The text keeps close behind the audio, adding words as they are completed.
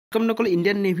কম নকল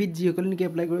ইণ্ডিয়ান নেভিত যিসকলে নেকি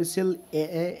এপ্লাই কৰিছিল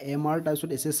AAMR তাৰপিছত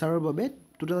SSR ৰ বাবে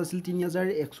টোটাল আছিল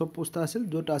 3100 পোষ্ট আছিল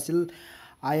য'ত আছিল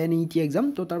INET এক্সাম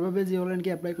তো তাৰ বাবে যিসকলে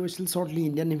নেকি এপ্লাই কৰিছিল শ্বৰ্টলি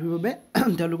ইণ্ডিয়ান নেভিৰ বাবে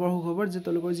তেওঁলোকৰ সুখবৰ যে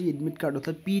তেওঁলোকৰ যি এডমিট কাৰ্ড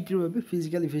অৰ্থাৎ PET ৰ বাবে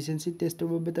ফিজিকেল ইফিচিয়েঞ্চি টেষ্টৰ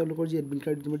বাবে তেওঁলোকৰ যি এডমিট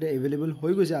কাৰ্ড ইতিমধ্যে এভেইলেবল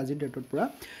হৈ গৈছে আজিৰ ডেটৰ পৰা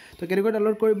তো কেনেকৈ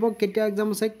ডাউনলোড কৰিব কেতিয়া এক্সাম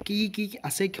আছে কি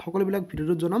আছে সকলোবিলাক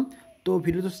ভিডিঅ'টোত জনাম তো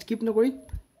ভিডিঅ'টো স্কিপ নকৰি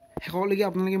শেষলৈকে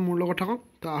আপোনালোকে মোৰ লগত থাকক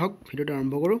তো আহক ভিডিঅ'টো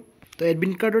আৰম্ভ কৰোঁ তো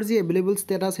এডমিট কাৰ্ডৰ যি এভেইলেবল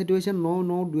ষ্টেটাছ সেইটো হৈছে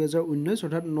 9/9/2019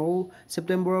 অৰ্থাৎ 9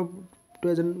 ছেপ্টেম্বৰ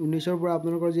 2019 পৰা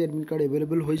আপোনালোকৰ যি এডমিট কাৰ্ড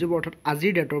এভেইলেবল হৈ যাব অৰ্থাৎ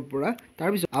আজিৰ ডেটৰ পৰা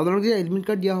তাৰপিছত আপোনালোকক যে এডমিট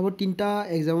কাৰ্ড দিয়া হ'ব তিনিটা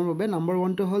এক্সামৰ বাবে নাম্বাৰ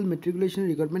 1টো হ'ল matriculation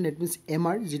recruitment that means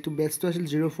MR যিটো বেটছটো আছিল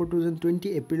 04/2020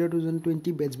 এপ্ৰিল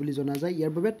 2020 বেটছ বুলি জনা যায়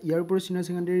ইয়াৰ উপৰি চিনিয়ৰ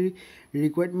ছেকেণ্ডেৰী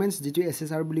ৰিকুৱাৰমেণ্টছ যিটো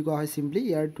SSR বুলি কোৱা হয় চিম্পলি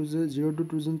ইয়াৰ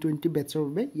 02/2020 বেটছৰ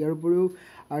বাবে ইয়াৰ উপৰিও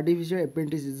আৰ্টিফিচিয়েল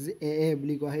এপ্ৰেণ্টিছ AA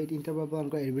বুলি কোৱা হয় এই তিনিটাৰ বাবে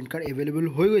আপোনালোকৰ এডমিট কাৰ্ড এভেইলেবল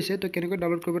হৈ গৈছে তো কেনেকৈ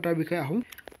ডাউনলোড কৰিব তাৰ বিষয়ে আহোঁ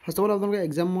ফাৰ্ষ্ট অফ অল আপোনালোকে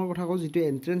এক্সামৰ কথা কওঁ যিটো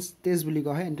এণ্ট্ৰেন্স টেষ্ট বুলি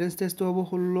কোৱা হয় এণ্ট্ৰেন্স টেষ্টটো হ'ব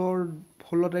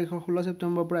 16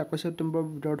 ছেপ্টেম্বৰৰ পৰা 21 ছেপ্টেম্বৰৰ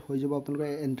ভিতৰত হৈ যাব আপোনালোকৰ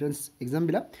এণ্ট্ৰেন্স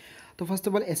এক্সামবিলাক তো ফাৰ্ষ্ট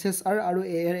অফ অল SSR আৰু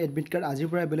AR এডমিট কাৰ্ড আজিৰ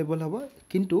পৰা এভেইলেবল হ'ব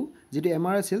কিন্তু যিটো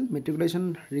MR আছিল মেট্ৰিকুলেশ্যন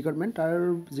ৰিক্ৰুইটমেণ্ট তাৰ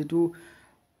যিটো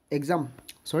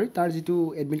তাৰ যিটো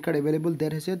এডমিট কাৰ্ড এভেইলেবল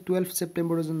ডেট হৈছে 12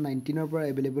 ছেপ্টেম্বৰ 2019 পৰা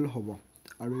এভেইলেবল হ'ব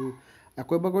আৰু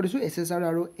আকৌ এবাৰ কৈ দিছোঁ SSR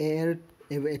আৰু AR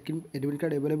এডমিট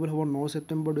কাৰ্ড এভেইলেবল হ'ব 9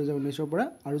 ছেপ্টেম্বৰ 2019 পৰা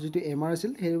আৰু যিটো MR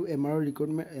আছিল সেই MR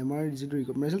যিটো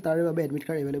ৰিক্ৰুইটমেণ্ট আছিল তাৰ বাবে এডমিট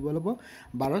কাৰ্ড এভেইলেবল হ'ব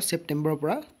 12 ছেপ্টেম্বৰৰ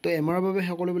পৰা তো MR ৰ বাবে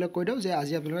সকলোবিলাক কৈ দিওঁ যে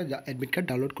আজি আপোনালোকে এডমিট কাৰ্ড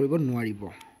ডাউনলোড কৰিব নোৱাৰিব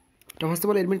তো first of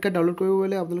all admit card download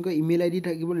কৰিবলৈ আপোনালোকৰ ইমেইল ID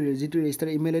থাকিব যিটো ৰেজিষ্টাৰ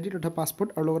ইমেইল ID তথা পাছপৰ্ট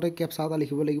আৰু লগতে কেপচা এটা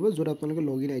লিখিব লাগিব য'ত আপোনালোকে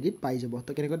লগইন IDত পাই যাব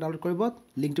তো কেনেকৈ ডাউনলোড কৰিব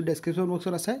লিংকটো ডেছক্ৰিপশ্যন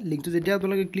বক্সত আছে লিংকটো যেতিয়া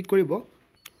আপোনালোকে ক্লিক কৰিব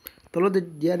তলত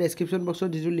দিয়া ডেছক্ৰিপশ্যন বক্সত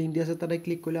যিটো লিংক দিয়া আছে তাতে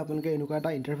ক্লিক কৰিলে আপোনালোকে এনেকুৱা এটা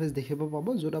ইণ্টাৰফেচ দেখিব পাব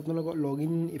য'ত আপোনালোকৰ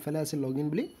লগইন ইফালে আছে লগইন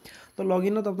বুলি তো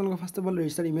লগইনত আপোনালোকে first of all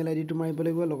register email IDটো মাৰিব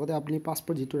লাগিব লগতে আপুনি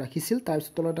পাছপৰ্ট যিটো ৰাখিছিল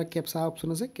তাৰপিছত তলত এটা কেপচা অপশ্যন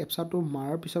আছে কেপচাটো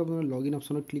মাৰাৰ পিছত আপোনালোকে লগইন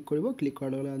অপশ্যনত ক্লিক কৰিব ক্লিক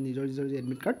কৰাৰ লগে লগে নিজৰ যি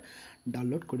এডমিট কাৰ্ড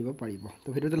ডাউনলোড কৰিব পাৰিব তো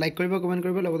ভিডিঅ'টো লাইক কৰিব কমেণ্ট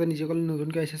কৰিব লগতে নিজে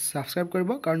নতুনকৈ আহিছে ছাবস্ক্ৰাইব কৰিব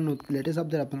কাৰণ লেটেষ্ট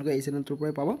আপডেট আপোনালোকে এই চেনেলটোৰ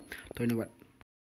পৰাই পাব ধন্যবাদ